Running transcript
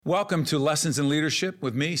Welcome to Lessons in Leadership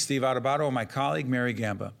with me, Steve Adubato, and my colleague, Mary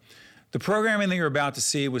Gamba. The programming that you're about to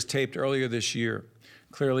see was taped earlier this year.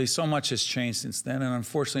 Clearly, so much has changed since then, and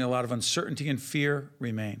unfortunately, a lot of uncertainty and fear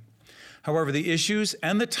remain. However, the issues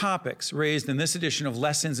and the topics raised in this edition of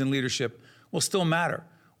Lessons in Leadership will still matter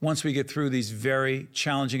once we get through these very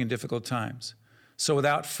challenging and difficult times. So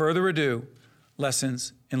without further ado,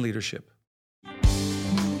 Lessons in Leadership.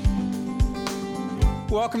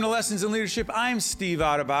 Welcome to Lessons in Leadership. I'm Steve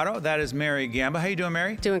Adubato. That is Mary Gamba. How you doing,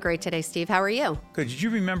 Mary? Doing great today, Steve. How are you? Good. Did you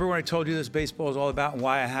remember when I told you this baseball is all about and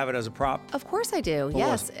why I have it as a prop? Of course I do.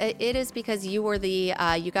 Yes, it is because you were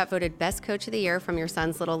you got voted best coach of the year from your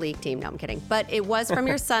son's little league team. No, I'm kidding. But it was from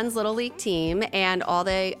your son's little league team, and all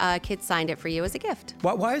the kids signed it for you as a gift.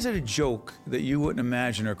 Why is it a joke that you wouldn't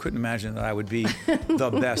imagine or couldn't imagine that I would be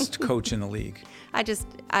the best coach in the league? I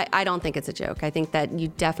don't think it's a joke. I think that you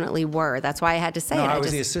definitely were. That's why I had to say it. I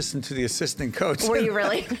was the assistant to the assistant coach. Were you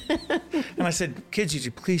really? And I said, kids, would you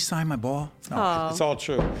please sign my ball? No, it's all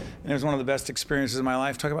true. And it was one of the best experiences of my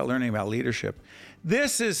life. Talk about learning about leadership.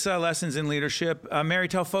 This is Lessons in Leadership. Mary,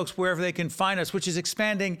 tell folks wherever they can find us, which is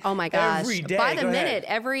expanding every day. By the minute,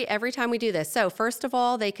 every time we do this. So first of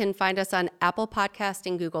all, they can find us on Apple Podcast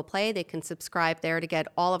and Google Play. They can subscribe there to get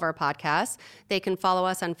all of our podcasts. They can follow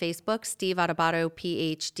us on Facebook, Steve Adubato,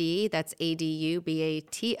 PhD. That's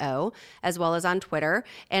Adubato, as well as on Twitter.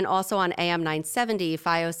 And also on AM 970,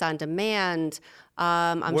 FiOS On Demand.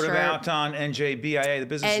 What about on NJBIA, the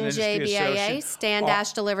Business and Industry Association?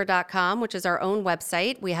 stand-deliver.com, which is our own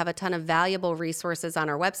website. We have a ton of valuable resources on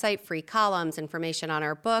our website, free columns, information on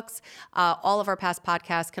our books. All of our past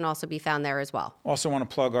podcasts can also be found there as well. Also want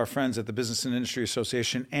to plug our friends at the Business and Industry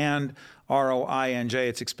Association and ROINJ.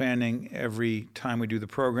 It's expanding every time we do the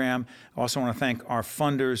program. I also want to thank our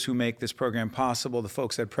funders who make this program possible, the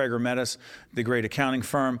folks at Prager Metis, the great accounting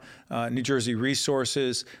firm, New Jersey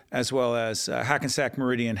Resources, as well as Hackensack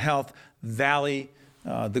Meridian Health, Valley,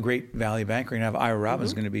 the great Valley Bank. We're going to have Ira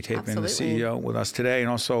Robbins going to be taping the CEO with us today, and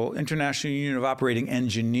also International Union of Operating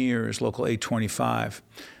Engineers, Local 825.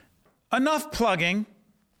 Enough plugging.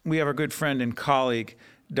 We have our good friend and colleague,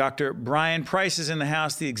 Dr. Brian Price is in the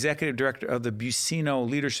house, the executive director of the Buccino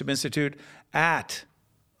Leadership Institute at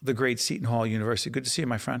the great Seton Hall University. Good to see you,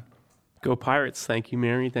 my friend. Go Pirates. Thank you,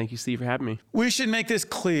 Mary. Thank you, Steve, for having me. We should make this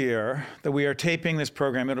clear that we are taping this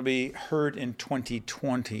program. It'll be heard in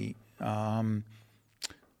 2020. Brian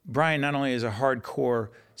not only is a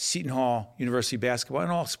hardcore Seton Hall University basketball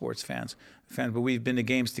and all sports fans, but we've been to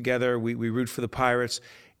games together. We root for the Pirates.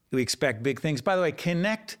 We expect big things. By the way,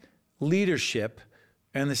 connect leadership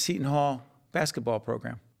and the Seton Hall basketball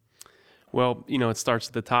program. Well, it starts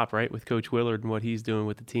at the top, right, with Coach Willard and what he's doing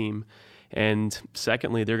with the team. And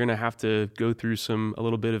secondly, they're going to have to go through a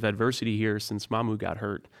little bit of adversity here since Mamu got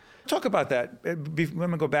hurt. Talk about that. Let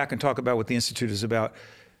me go back and talk about what the Institute is about.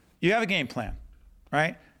 You have a game plan,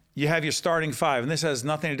 right? You have your starting five, and this has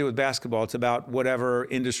nothing to do with basketball. It's about whatever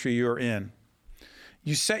industry you're in.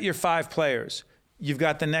 You set your 5 players. You've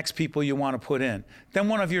got the next people you want to put in. Then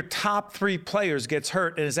one of your top 3 players gets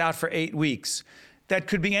hurt and is out for 8 weeks. That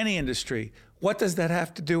could be any industry. What does that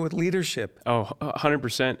have to do with leadership? Oh,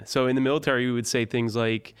 100%. So in the military, we would say things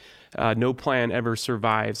like, no plan ever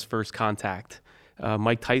survives first contact.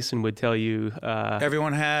 Mike Tyson would tell you...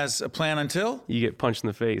 everyone has a plan until? You get punched in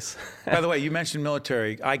the face. By the way, you mentioned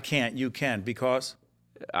military. I can't, you can, because?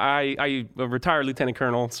 I retired lieutenant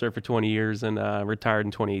colonel, served for 20 years, and retired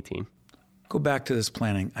in 2018. Go back to this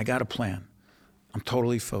planning. I got a plan. I'm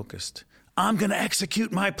totally focused. I'm going to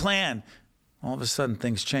execute my plan. All of a sudden,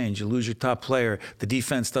 things change. You lose your top player. The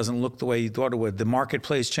defense doesn't look the way you thought it would. The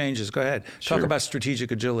marketplace changes. Go ahead. Sure. Talk about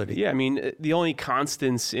strategic agility. Yeah, the only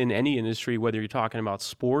constants in any industry, whether you're talking about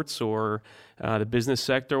sports or the business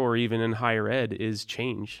sector or even in higher ed, is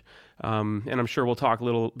change. And I'm sure we'll talk a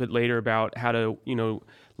little bit later about how to,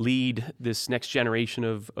 lead this next generation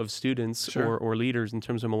of students Sure. or leaders in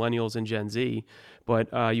terms of millennials and Gen Z. But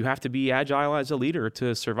you have to be agile as a leader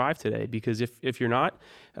to survive today, because if you're not,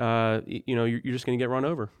 you're just going to get run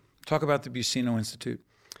over. Talk about the Buccino Institute.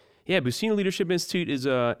 Yeah, Buccino Leadership Institute is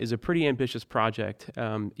a pretty ambitious project.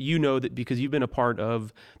 You know that because you've been a part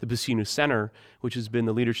of the Buccino Center, which has been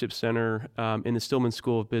the leadership center in the Stillman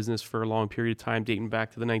School of Business for a long period of time, dating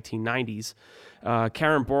back to the 1990s.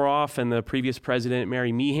 Karen Boroff and the previous president,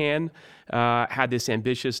 Mary Meehan, had this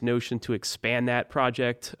ambitious notion to expand that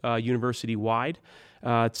project university-wide.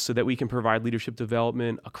 So that we can provide leadership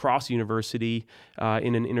development across the university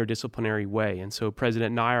in an interdisciplinary way. And so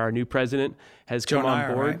President Nair, our new president, has come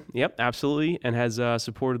on board. Right? Yep, absolutely, and has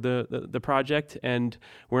supported the project. And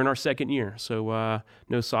we're in our second year, so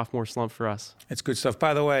no sophomore slump for us. It's good stuff.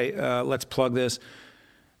 By the way, let's plug this.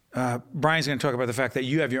 Brian's going to talk about the fact that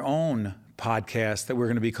you have your own podcast that we're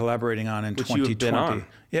going to be collaborating on in Which 2020. you have been on.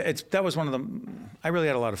 Yeah, that was one of them. I really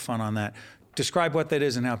had a lot of fun on that. Describe what that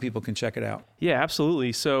is and how people can check it out. Yeah,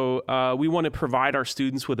 absolutely. So we want to provide our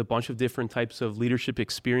students with a bunch of different types of leadership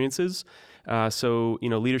experiences.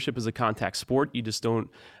 Leadership is a contact sport. You just don't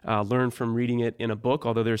learn from reading it in a book,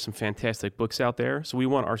 although there's some fantastic books out there. So we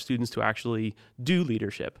want our students to actually do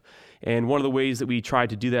leadership. And one of the ways that we tried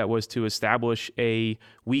to do that was to establish a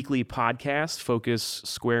weekly podcast focused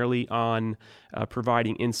squarely on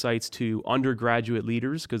providing insights to undergraduate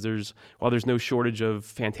leaders, because while there's no shortage of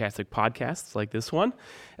fantastic podcasts like this one,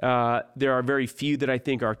 there are very few that I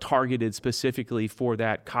think are targeted specifically for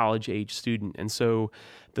that college-age student. And so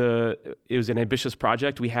it was an ambitious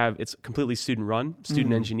project. It's completely student-run,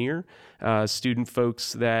 student engineer, student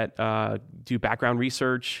folks that do background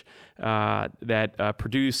research, that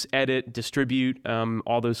produce, edit, distribute,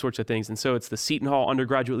 all those sorts of things. And so it's the Seton Hall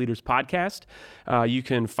Undergraduate Leaders Podcast. You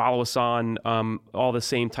can follow us on all the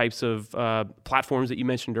same types of platforms that you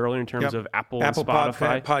mentioned earlier in terms of Apple and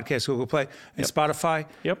Spotify. Podcast, Google Play, and Spotify.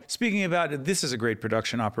 Yep. Speaking about it, this is a great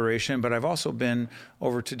production operation, but I've also been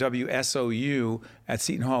over to WSOU at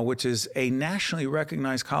Seton Hall, which is a nationally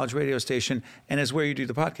recognized college radio station, and is where you do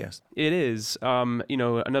the podcast. It is.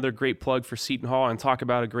 Another great plug for Seton Hall, and talk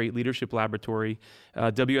about a great leadership laboratory.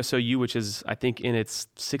 WSOU, which is, I think, in its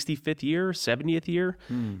 65th year, 70th year,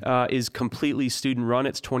 is completely student run.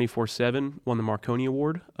 It's 24/7. Won the Marconi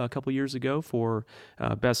Award a couple years ago for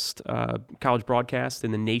best college broadcast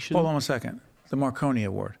in the nation. Hold on a second. The Marconi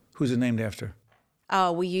Award. Who's it named after?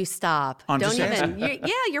 Oh, will you stop? I'm Don't just even.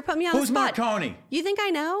 You're putting me on Who's the spot. Marconi? You think I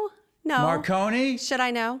know? No. Marconi? Should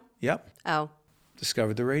I know? Yep. Oh.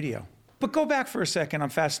 Discovered the radio. But go back for a second. I'm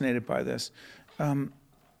fascinated by this.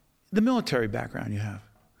 The military background you have.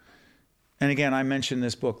 And again, I mentioned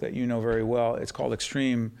this book that you know very well. It's called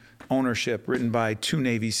Extreme Ownership, written by 2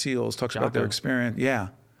 Navy SEALs. Talks about their experience. Yeah,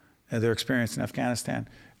 their experience in Afghanistan.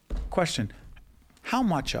 Question: how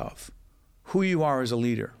much of who you are as a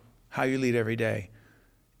leader, how you lead every day,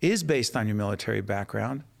 is based on your military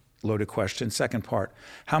background? Loaded question. Second part: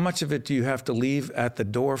 how much of it do you have to leave at the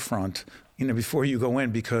door front, before you go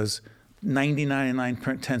in? Because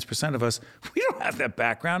 99.9% of us, we don't have that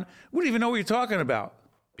background. We don't even know what you're talking about.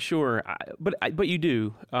 Sure, but you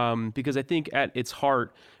do, because I think at its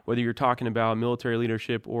heart, whether you're talking about military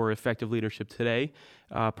leadership or effective leadership today,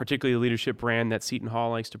 particularly the leadership brand that Seton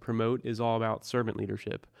Hall likes to promote is all about servant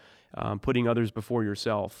leadership, putting others before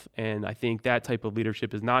yourself. And I think that type of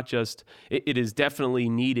leadership is not just, it is definitely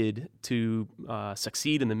needed to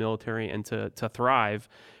succeed in the military and to thrive,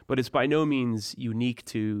 but it's by no means unique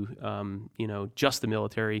to just the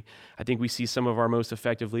military. I think we see some of our most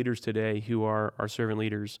effective leaders today who are servant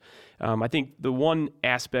leaders. I think the one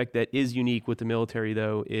aspect that is unique with the military,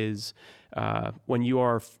 though, is when you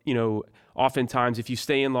are, oftentimes if you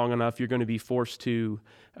stay in long enough, you're going to be forced to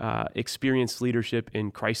experience leadership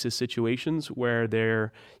in crisis situations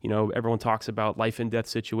where everyone talks about life and death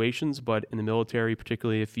situations, but in the military,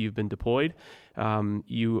 particularly if you've been deployed,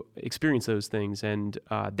 you experience those things. And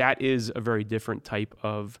that is a very different type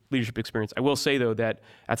of leadership experience. I will say, though, that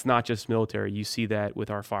that's not just military. You see that with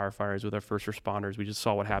our firefighters, with our first responders. We just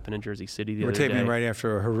saw what happened in Jersey City the other day. We're taping right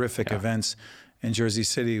after horrific events in Jersey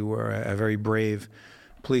City where a very brave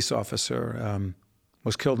police officer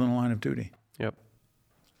was killed in the line of duty. Yep.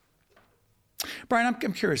 Brian,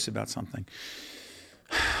 I'm curious about something.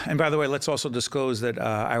 And by the way, let's also disclose that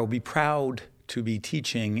I will be proud to be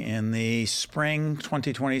teaching in the spring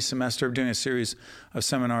 2020 semester, doing a series of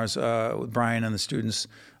seminars with Brian and the students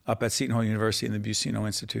up at Seton Hall University and the Buccino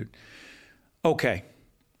Institute. Okay.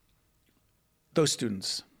 Those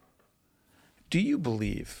students, do you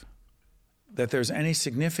believe that there's any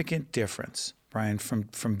significant difference, Brian,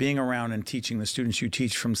 from being around and teaching the students you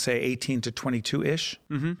teach from, say, 18 to 22-ish?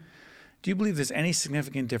 Mm-hmm. Do you believe there's any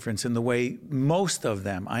significant difference in the way most of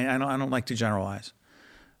them, I don't like to generalize,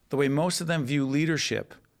 the way most of them view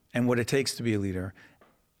leadership and what it takes to be a leader?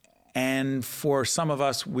 And for some of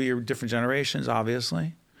us, we're different generations,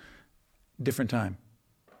 obviously. Different time.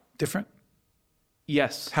 Different?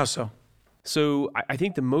 Yes. How so? So I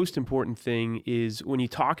think the most important thing is when you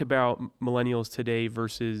talk about millennials today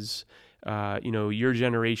versus your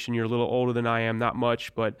generation, you're a little older than I am, not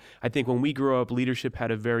much, but I think when we grew up, leadership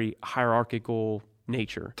had a very hierarchical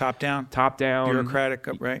nature. Top down? Top down. Bureaucratic,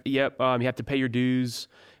 right? Yep. You have to pay your dues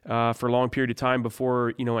for a long period of time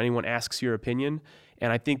before anyone asks your opinion.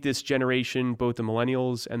 And I think this generation, both the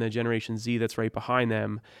millennials and the Generation Z that's right behind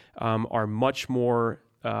them, are much more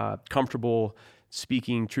comfortable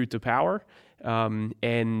speaking truth to power.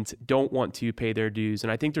 and don't want to pay their dues.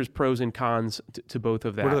 And I think there's pros and cons to both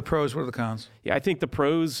of that. What are the pros? What are the cons? Yeah, I think the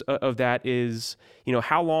pros of that is,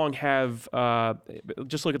 how long have,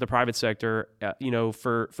 just look at the private sector,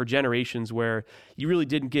 for generations where you really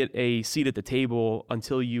didn't get a seat at the table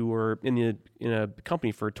until you were in a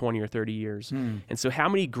company for 20 or 30 years. And so how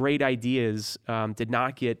many great ideas did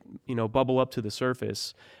not get, bubble up to the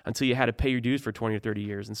surface until you had to pay your dues for 20 or 30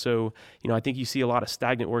 years. And so, I think you see a lot of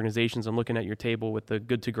stagnant organizations. I'm looking at your table with the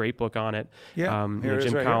Good to Great book on it. Yeah,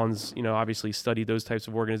 Jim right Collins, obviously studied those types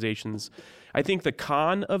of organizations. I think the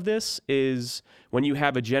con of this is when you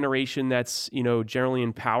have a generation that's, generally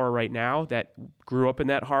in power right now that grew up in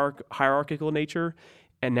that hierarchical nature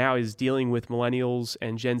and now is dealing with millennials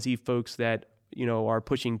and Gen Z folks that, are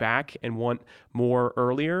pushing back and want more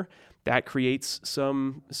earlier. That creates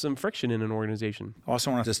some friction in an organization. I also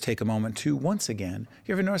want to just take a moment to, once again,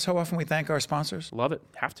 you ever notice how often we thank our sponsors? Love it.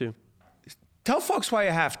 Have to. Tell folks why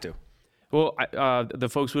you have to. Well, the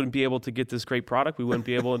folks wouldn't be able to get this great product. We wouldn't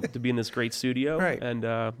be able to be in this great studio. Right. And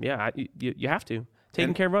you have to.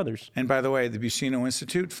 Taking care of others. And by the way, the Buccino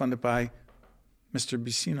Institute, funded by Mr.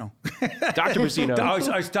 Buccino. Dr.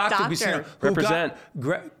 Buccino. It's Dr. Buccino. Represent.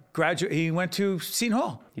 Graduate. He went to Seton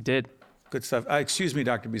Hall. He did. Good stuff. Excuse me,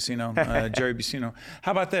 Dr. Buccino, Jerry Buccino.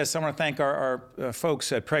 How about this? I want to thank our folks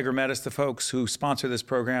at Prager Metis, the folks who sponsor this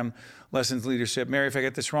program, Lessons Leadership. Mary, if I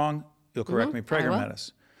get this wrong, you'll correct me. Prager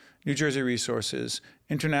Metis, New Jersey Resources,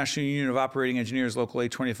 International Union of Operating Engineers, Local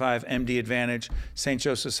 825, MD Advantage, St.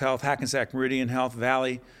 Joseph's Health, Hackensack Meridian Health,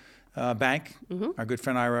 Valley Bank, our good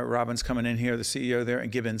friend Ira Robbins coming in here, the CEO there,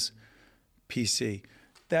 and Gibbons PC.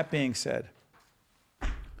 That being said,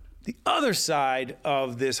 the other side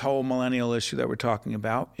of this whole millennial issue that we're talking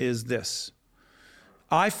about is this.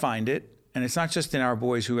 I find it, and it's not just in our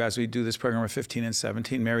boys who, as we do this program, are 15 and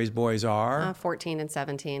 17. Mary's boys are 14 and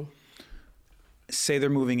 17. Say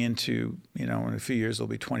they're moving into, in a few years, they'll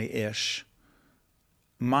be 20-ish.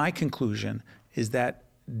 My conclusion is that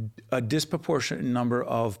a disproportionate number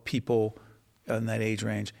of people in that age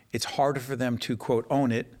range, it's harder for them to, quote,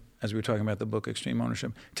 own it, as we were talking about the book, Extreme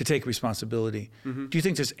Ownership, to take responsibility. Do you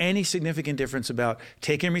think there's any significant difference about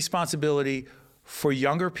taking responsibility for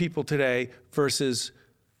younger people today versus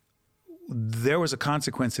there was a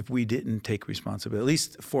consequence if we didn't take responsibility, at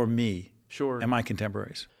least for me and my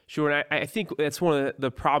contemporaries? Sure, and I think that's one of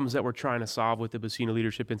the problems that we're trying to solve with the Buccino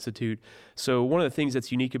Leadership Institute. So one of the things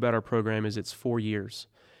that's unique about our program is it's 4 years.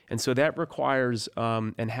 And so that requires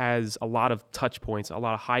and has a lot of touch points, a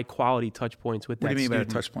lot of high quality touch points with that student. What do you mean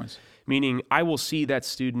by touch points? Meaning I will see that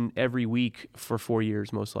student every week for 4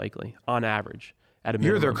 years, most likely, on average, at a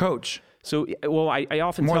minimum. You're their coach. So, well, I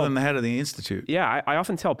often more than the head of the institute. Yeah, I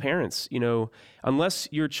often tell parents, unless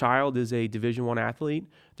your child is a Division I athlete,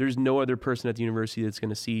 there's no other person at the university that's going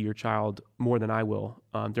to see your child more than I will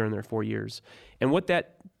during their 4 years. And what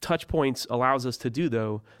that touch points allows us to do,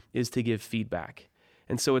 though, is to give feedback.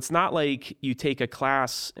 And so it's not like you take a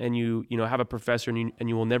class and you have a professor and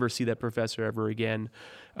you will never see that professor ever again,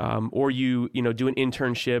 or you do an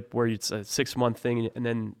internship where it's a 6-month thing and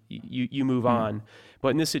then you move on. But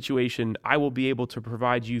in this situation, I will be able to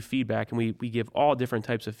provide you feedback, and we give all different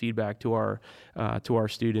types of feedback to our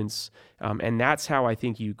students, and that's how I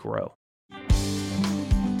think you grow.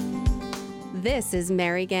 This is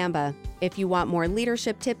Mary Gamba. If you want more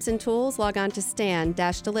leadership tips and tools, log on to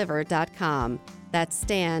stand-deliver.com. That's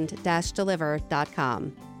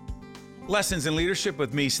stand-deliver.com. Lessons in Leadership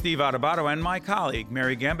with me, Steve Adubato, and my colleague,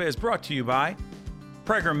 Mary Gamba, is brought to you by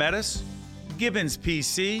Prager Metis, Gibbons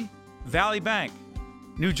PC, Valley Bank,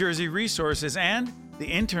 New Jersey Resources, and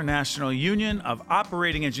the International Union of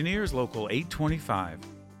Operating Engineers, Local 825.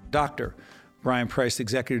 Dr. Brian Price,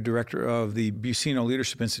 Executive Director of the Buccino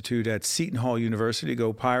Leadership Institute at Seton Hall University.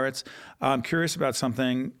 Go Pirates. I'm curious about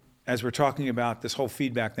something as we're talking about this whole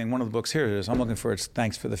feedback thing. One of the books, here it is. I'm looking for it.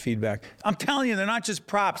 Thanks for the feedback. I'm telling you, they're not just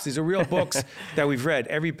props. These are real books that we've read.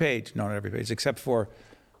 Every page. No, not every page, except for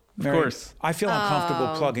Mary. Of course. I feel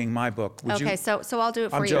uncomfortable plugging my book. Would you? So I'll do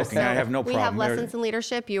it for you. I'm joking. So I have no problem. We have Lessons in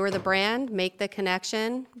Leadership. You are the brand. Make the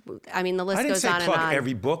connection. I mean, the list I didn't goes say on plug and on.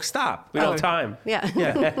 every book. Stop. We don't have time. Yeah.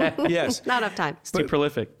 Yes. Not enough time. It's too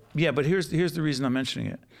prolific. Yeah, but here's the reason I'm mentioning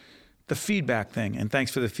it. The feedback thing, and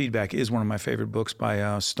Thanks for the Feedback, is one of my favorite books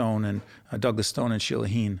by Stone and Douglas Stone and Sheila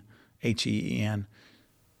Heen, Heen.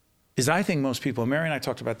 Is I think most people, Mary and I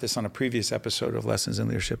talked about this on a previous episode of Lessons in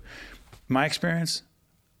Leadership. My experience,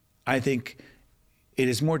 I think it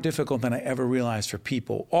is more difficult than I ever realized for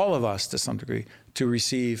people, all of us to some degree, to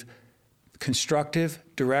receive constructive,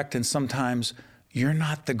 direct, and sometimes you're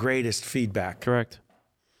not the greatest feedback. Correct.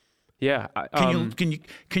 Yeah.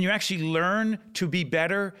 Can you actually learn to be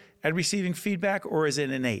better at receiving feedback, or is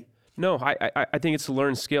it innate? No, I think it's a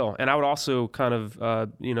learned skill. And I would also kind of,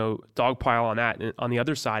 dogpile on that on the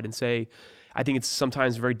other side and say, I think it's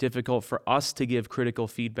sometimes very difficult for us to give critical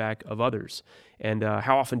feedback of others. And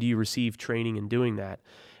how often do you receive training in doing that?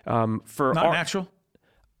 Natural?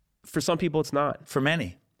 For some people, it's not. For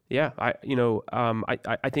many. Yeah,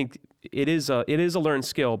 I think it is a learned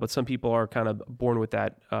skill, but some people are kind of born with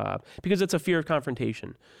that because it's a fear of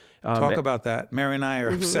confrontation. Talk about that. Mary and I are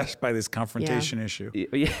obsessed by this confrontation issue.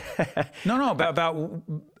 Yeah. No, about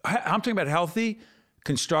I'm talking about healthy,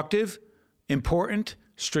 constructive, important,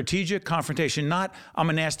 strategic confrontation, not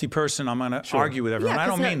I'm a nasty person, I'm going to argue with everyone. I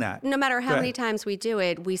don't mean that. No matter how many times we do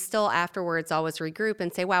it, we still afterwards always regroup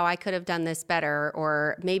and say, wow, I could have done this better,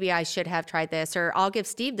 or maybe I should have tried this, or I'll give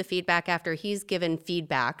Steve the feedback after he's given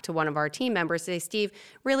feedback to one of our team members. Say, Steve,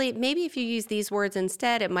 really, maybe if you use these words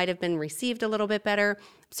instead, it might have been received a little bit better.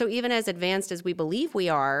 So even as advanced as we believe we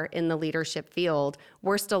are in the leadership field,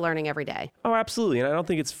 we're still learning every day. Oh, absolutely. And I don't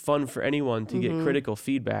think it's fun for anyone to get critical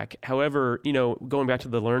feedback. However, going back to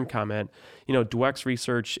the learn comment, Dweck's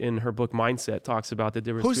research in her book Mindset talks about the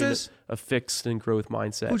difference between a fixed and growth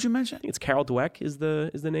mindset. Who'd you mention? I think it's Carol Dweck is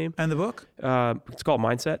the name. And the book? It's called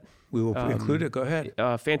Mindset. We will include it. Go ahead.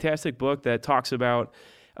 Fantastic book that talks about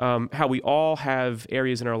how we all have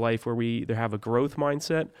areas in our life where we either have a growth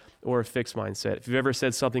mindset or a fixed mindset. If you've ever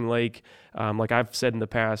said something like I've said in the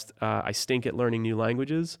past, I stink at learning new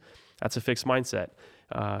languages, that's a fixed mindset.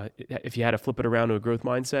 If you had to flip it around to a growth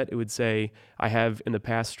mindset, it would say, I have in the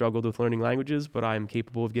past struggled with learning languages, but I'm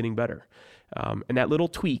capable of getting better. And that little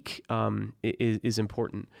tweak is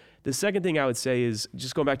important. The second thing I would say is,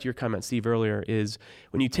 just going back to your comment, Steve, earlier, is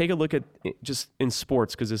when you take a look at, just in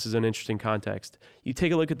sports, because this is an interesting context, you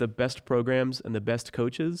take a look at the best programs and the best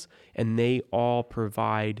coaches, and they all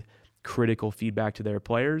provide critical feedback to their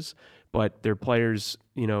players, but their players,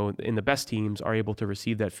 in the best teams are able to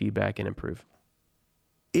receive that feedback and improve.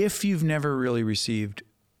 If you've never really received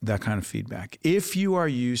that kind of feedback, if you are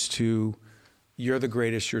used to you're the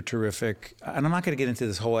greatest, you're terrific. And I'm not going to get into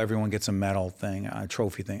this whole everyone gets a medal thing, a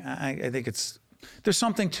trophy thing. I think there's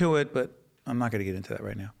something to it, but I'm not going to get into that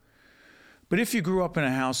right now. But if you grew up in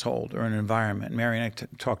a household or an environment, Mary and I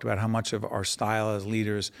talked about how much of our style as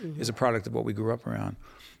leaders is a product of what we grew up around.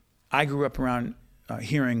 I grew up around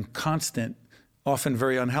hearing constant, often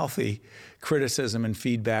very unhealthy criticism and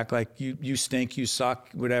feedback, like you stink, you suck,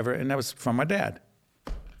 whatever. And that was from my dad,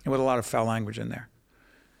 and with a lot of foul language in there.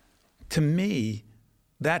 To me,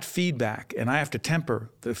 that feedback, and I have to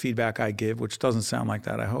temper the feedback I give, which doesn't sound like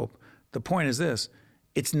that, I hope. The point is this: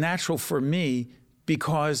 it's natural for me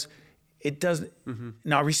because it doesn't.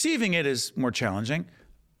 Now, receiving it is more challenging,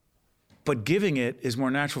 but giving it is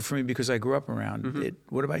more natural for me because I grew up around it.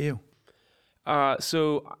 What about you?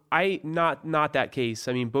 So not that case.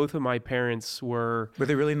 I mean, both of my parents were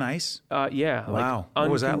they really nice? Yeah. Wow. What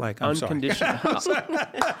was that like? I'm unconditional.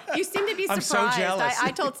 You seem to be surprised. I'm so jealous.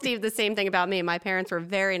 I told Steve the same thing about me. My parents were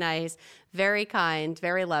very nice, very kind,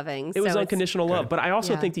 very loving. It was unconditional love. But I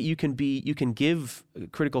also think that you can give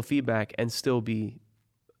critical feedback and still be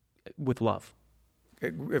with love.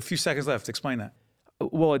 A few seconds left. Explain that.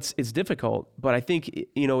 Well, it's difficult, but I think,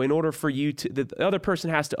 in order for you to, the other person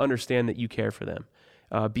has to understand that you care for them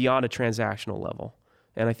beyond a transactional level.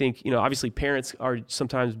 And I think, obviously parents are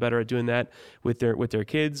sometimes better at doing that with their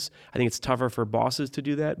kids. I think it's tougher for bosses to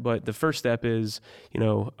do that. But the first step is,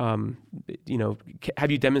 have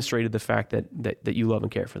you demonstrated the fact that you love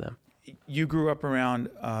and care for them? You grew up around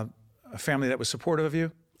a family that was supportive of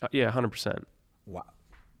you? Yeah, 100%. Wow.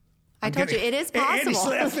 I told you, it is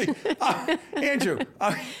possible. Andy's laughing. Andrew,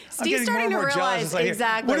 Steve's starting to realize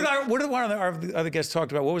exactly. What did one of our other guests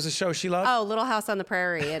talked about? What was the show she loved? Oh, Little House on the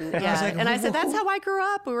Prairie. And I said, that's how I grew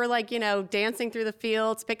up. We were dancing through the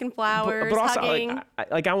fields, picking flowers, but also, hugging.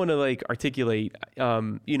 I want to articulate,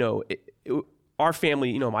 our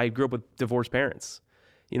family, I grew up with divorced parents,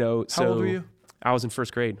 How old were you? I was in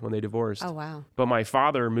first grade when they divorced. Oh, wow. But my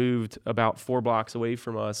father moved about 4 blocks away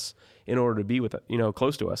from us in order to be with,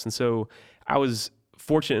 close to us. And so I was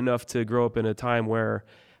fortunate enough to grow up in a time where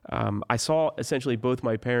I saw essentially both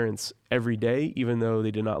my parents every day, even though they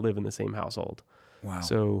did not live in the same household. Wow.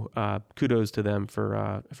 So kudos to them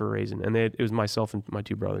for raising. And it was myself and my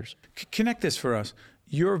 2 brothers. Connect this for us.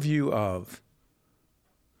 Your view of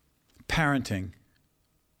parenting,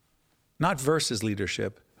 not versus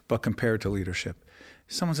leadership, but compared to leadership.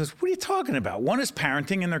 Someone says, what are you talking about? One is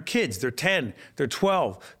parenting and their kids. They're 10, they're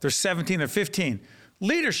 12, they're 17, they're 15.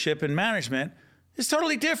 Leadership and management is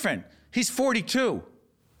totally different. He's 42.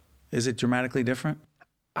 Is it dramatically different?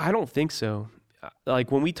 I don't think so.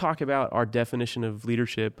 like when we talk about our definition of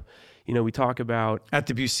leadership, we talk about at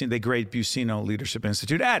the great Buccino Leadership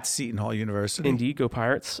Institute at Seton Hall University. Indeed, go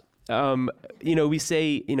Pirates. We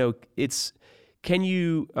say, it's, can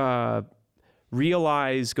you go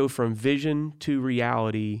from vision to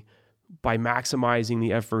reality by maximizing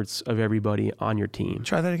the efforts of everybody on your team?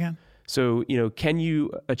 Try that again. So, can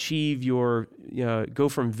you achieve go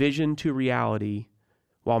from vision to reality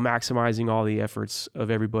while maximizing all the efforts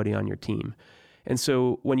of everybody on your team? And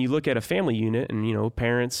so when you look at a family unit and,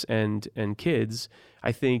 parents and kids,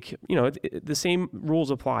 I think, the same rules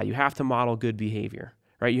apply. You have to model good behavior,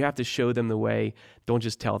 right? You have to show them the way. Don't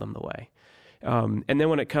just tell them the way. And then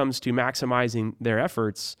when it comes to maximizing their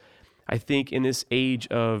efforts, I think in this age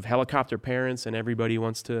of helicopter parents and everybody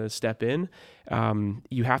wants to step in,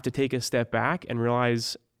 you have to take a step back and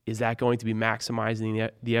realize, is that going to be maximizing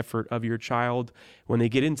the effort of your child when they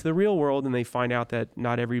get into the real world and they find out that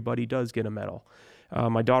not everybody does get a medal?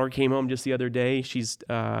 My daughter came home just the other day. She's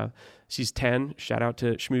 10. Shout out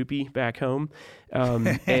to Schmoopy back home.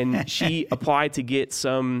 And she applied to get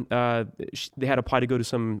they had applied to go to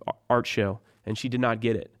some art show, and she did not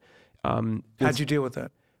get it. How'd you deal with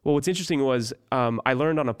that? Well, what's interesting was I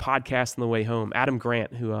learned on a podcast on the way home, Adam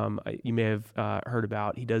Grant, who you may have heard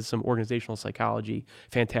about. He does some organizational psychology,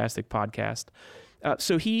 fantastic podcast.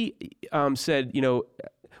 So he said,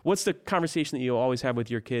 what's the conversation that you always have with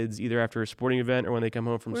your kids, either after a sporting event or when they come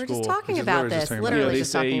home from school? We're just talking about this, literally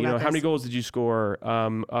just talking about this. How many goals did you score?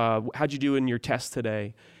 How'd you do in your test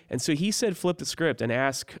today? And so he said, flip the script and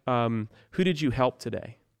ask, who did you help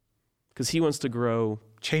today? Because he wants to grow.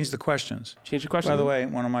 Change the questions. Change the questions. By the way,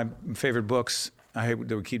 one of my favorite books, I hate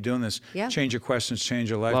that we keep doing this, Change Your Questions,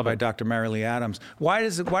 Change Your Life by Dr. Mary Lee Adams. Why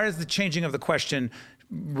does the changing of the question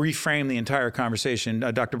reframe the entire conversation?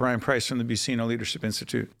 Dr. Brian Price from the Buccino Leadership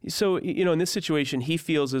Institute. So, in this situation, he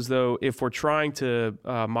feels as though if we're trying to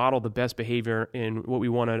model the best behavior in what we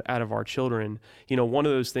want out of our children, one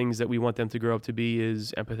of those things that we want them to grow up to be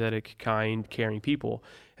is empathetic, kind, caring people.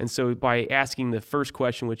 And so by asking the first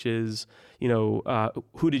question, which is,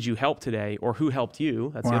 who did you help today, or who helped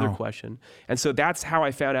you? That's the other question. And so that's how I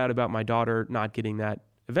found out about my daughter not getting that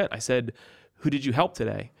event. I said, who did you help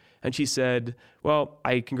today? And she said, well,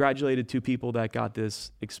 I congratulated 2 people that got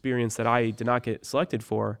this experience that I did not get selected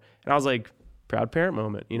for. And I was like, proud parent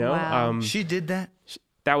moment, Wow. She did that?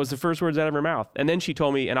 That was the first words out of her mouth. And then she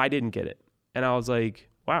told me, and I didn't get it. And I was like,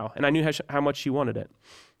 wow. And I knew how much she wanted it.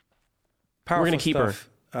 Powerful We're going to keep stuff.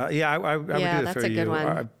 I would do that that's for a good you.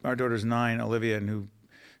 one. Our daughter's 9, Olivia, and who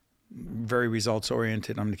very results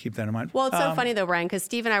oriented. I'm going to keep that in mind. Well, it's so funny though, Brian, because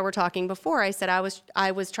Steve and I were talking before. I said I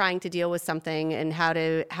was trying to deal with something and how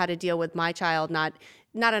to deal with my child not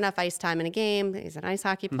enough ice time in a game. He's an ice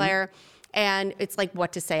hockey player. And it's like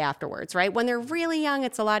what to say afterwards, right? When they're really young,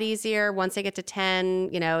 it's a lot easier. Once they get to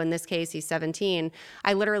 10, in this case, he's 17.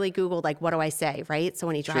 I literally Googled, like, what do I say, right? So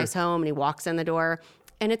when he drives home and he walks in the door,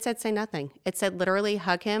 and it said, say nothing. It said, literally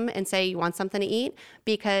hug him and say, you want something to eat?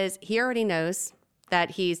 Because he already knows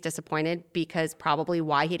that he's disappointed, because probably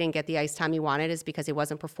why he didn't get the ice time he wanted is because he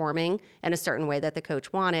wasn't performing in a certain way that the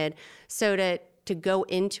coach wanted. So to go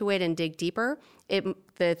into it and dig deeper,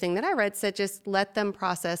 the thing that I read said just let them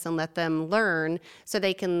process and let them learn so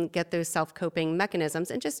they can get those self-coping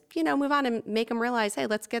mechanisms and just, move on and make them realize, hey,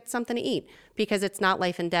 let's get something to eat, because it's not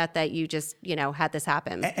life and death that you just, had this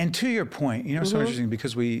happen. And to your point, it's so interesting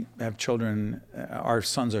because we have children, our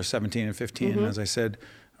sons are 17 and 15. And as I said,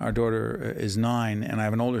 our daughter is 9, and I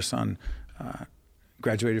have an older son,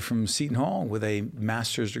 graduated from Seton Hall with a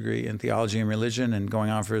master's degree in theology and religion and going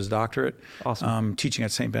on for his doctorate. Awesome. Teaching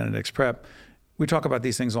at St. Benedict's Prep. We talk about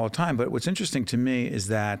these things all the time, but what's interesting to me is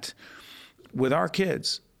that with our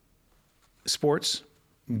kids, sports,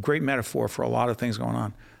 great metaphor for a lot of things going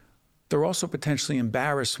on, they're also potentially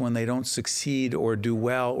embarrassed when they don't succeed or do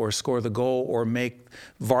well or score the goal or make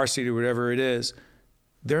varsity or whatever it is.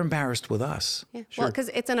 They're embarrassed with us. Yeah. Well, because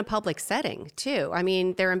it's in a public setting too. I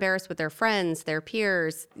mean, they're embarrassed with their friends, their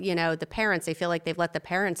peers, the parents. They feel like they've let the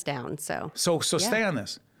parents down. So stay on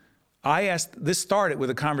this. This started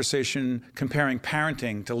with a conversation comparing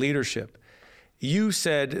parenting to leadership. You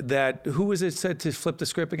said that, who was it said to flip the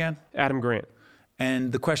script again? Adam Grant.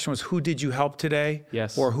 And the question was, who did you help today?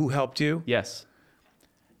 Yes. Or who helped you? Yes.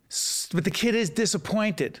 But the kid is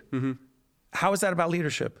disappointed. Mm-hmm. How is that about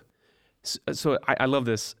leadership? So I love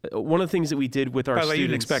this. One of the things that we did with our students. By the way, you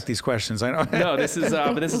didn't expect these questions. I know. No, but this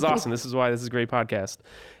is awesome. This is why this is a great podcast.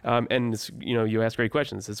 And it's, you ask great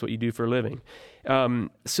questions. That's what you do for a living.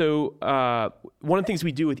 So one of the things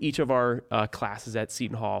we do with each of our classes at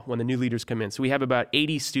Seton Hall when the new leaders come in. So we have about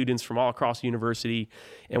 80 students from all across the university,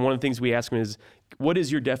 and one of the things we ask them is, what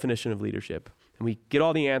is your definition of leadership? and we get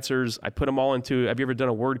all the answers. I put them all into, have you ever done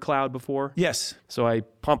a word cloud before? Yes. So I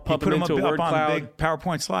pump them into a word up cloud. on the big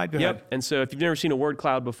PowerPoint slide. Go ahead. And so if you've never seen a word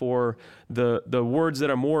cloud before, the words that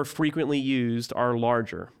are more frequently used are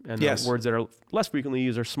larger, and the words that are less frequently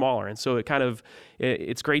used are smaller. And so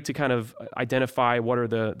it's great to kind of identify what are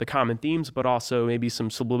the common themes, but also maybe some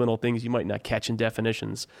subliminal things you might not catch in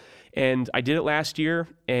definitions. And I did it last year,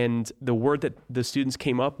 and the word that the students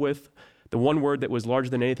came up with, the one word that was larger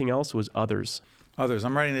than anything else, was others. Others.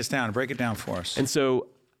 I'm writing this down. Break it down for us. And so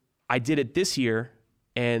I did it this year,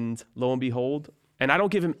 and lo and behold, and I don't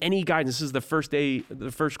give them any guidance. This is the first day,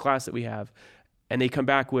 the first class that we have, and they come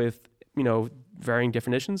back with, varying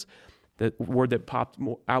definitions. The word that popped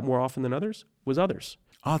out more often than others was others.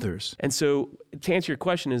 Others. And so to answer your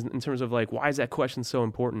question is in terms of like, why is that question so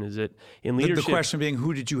important? Is it in leadership? The question being,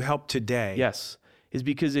 who did you help today? Yes. Is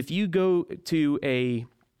because if you go to a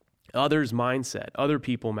others mindset, other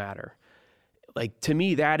people matter, like to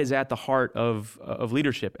me, that is at the heart of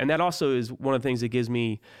leadership. And that also is one of the things that gives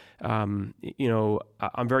me, I'm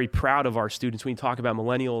very proud of our students when you talk about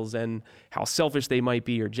millennials and how selfish they might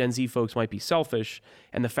be, or Gen Z folks might be selfish.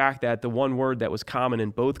 And the fact that the one word that was common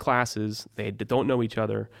in both classes, they don't know each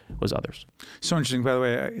other, was others. So interesting. By the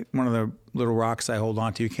way, one of the little rocks I hold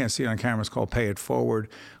on to, you can't see it on camera, is called Pay It Forward,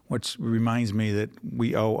 which reminds me that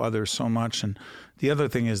we owe others so much. And the other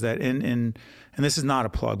thing is that and this is not a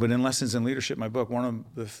plug, but in Lessons in Leadership, my book, one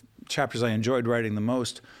of the chapters I enjoyed writing the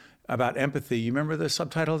most about empathy. You remember the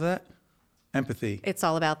subtitle of that? Empathy. It's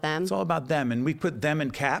all about them. It's all about them. And we put them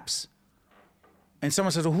in caps. And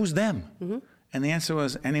someone says, well, who's them? Mm-hmm. And the answer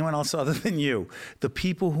was anyone else other than you. The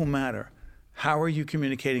people who matter. How are you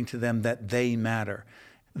communicating to them that they matter?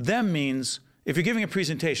 Them means, if you're giving a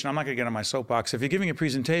presentation, I'm not going to get on my soapbox. If you're giving a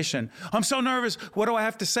presentation, I'm so nervous. What do I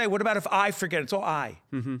have to say? What about if I forget? It's all I.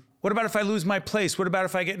 Mm-hmm. What about if I lose my place? What about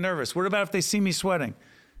if I get nervous? What about if they see me sweating?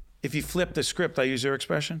 If you flip the script, I use your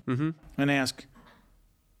expression, and ask,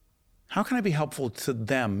 how can I be helpful to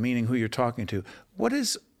them, meaning who you're talking to? What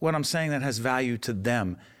is what I'm saying that has value to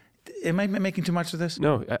them? Am I making too much of this?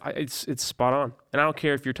 No, it's spot on. And I don't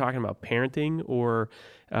care if you're talking about parenting or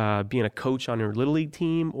being a coach on your Little League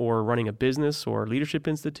team or running a business or leadership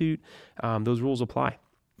institute, those rules apply.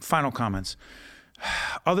 Final comments.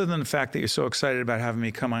 Other than the fact that you're so excited about having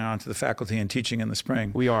me coming on to the faculty and teaching in the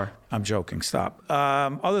spring. We are. I'm joking. Stop.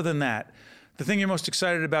 Other than that, the thing you're most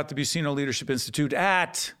excited about the Buccino Leadership Institute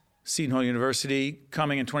at Seton Hall University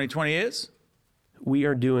coming in 2020 is? We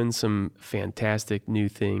are doing some fantastic new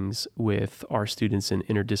things with our students in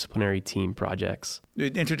interdisciplinary team projects.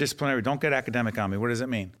 Interdisciplinary, don't get academic on me. What does it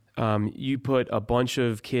mean? You put a bunch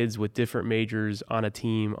of kids with different majors on a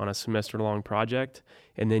team on a semester-long project,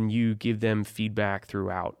 and then you give them feedback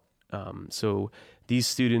throughout. So these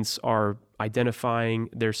students are identifying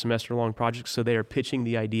their semester-long projects, so they are pitching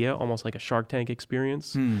the idea almost like a Shark Tank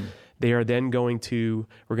experience. They are then we're going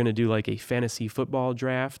to do like a fantasy football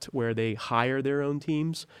draft where they hire their own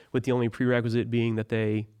teams, with the only prerequisite being that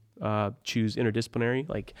they choose interdisciplinary.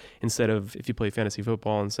 Like instead of, if you play fantasy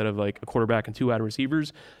football, instead of like a quarterback and 2 wide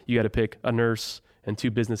receivers, you got to pick a nurse and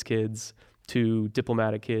 2 business kids, 2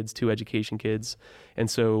 diplomatic kids, 2 education kids. And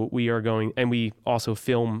so we are going, and we also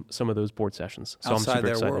film some of those board sessions. So outside I'm super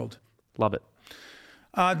their excited. world. Love it.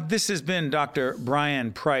 This has been Dr.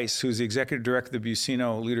 Brian Price, who's the Executive Director of the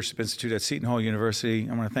Buccino Leadership Institute at Seton Hall University.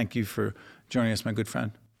 I want to thank you for joining us, my good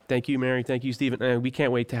friend. Thank you, Mary. Thank you, Stephen. And we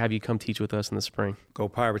can't wait to have you come teach with us in the spring. Go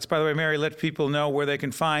Pirates. By the way, Mary, let people know where they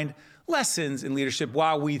can find Lessons in Leadership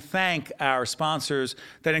while we thank our sponsors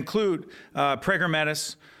that include Prager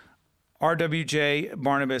Metis, RWJ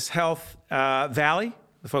Barnabas Health, Valley,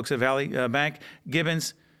 the folks at Valley Bank,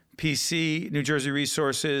 Gibbons, PC, New Jersey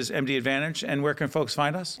Resources, MD Advantage. And where can folks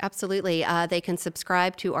find us? Absolutely. They can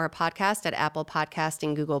subscribe to our podcast at Apple Podcast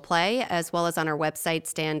and Google Play, as well as on our website,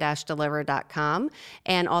 stand-deliver.com,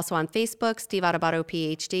 and also on Facebook, Steve Adubato,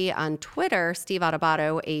 PhD, on Twitter, Steve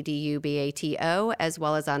Adubato, ADUBATO, as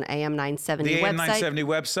well as on AM 970 the website. AM 970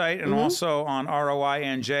 website, and also on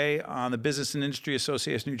ROINJ on the Business and Industry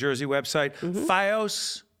Association New Jersey website,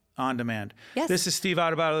 FiOS On Demand. Yes. This is Steve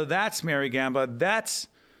Adubato. That's Mary Gamba. That's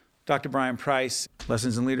Dr. Brian Price.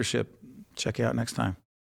 Lessons in Leadership. Check you out next time.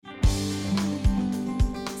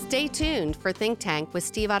 Stay tuned for Think Tank with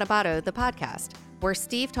Steve Adubato, the podcast, where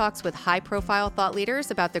Steve talks with high-profile thought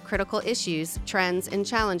leaders about the critical issues, trends, and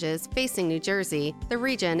challenges facing New Jersey, the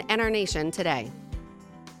region, and our nation today.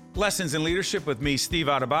 Lessons in Leadership with me, Steve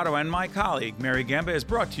Adubato, and my colleague, Mary Gamba, is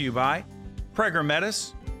brought to you by Prager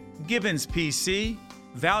Metis, Gibbons PC,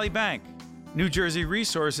 Valley Bank, New Jersey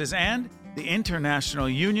Resources, and the International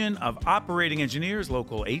Union of Operating Engineers,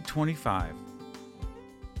 Local 825.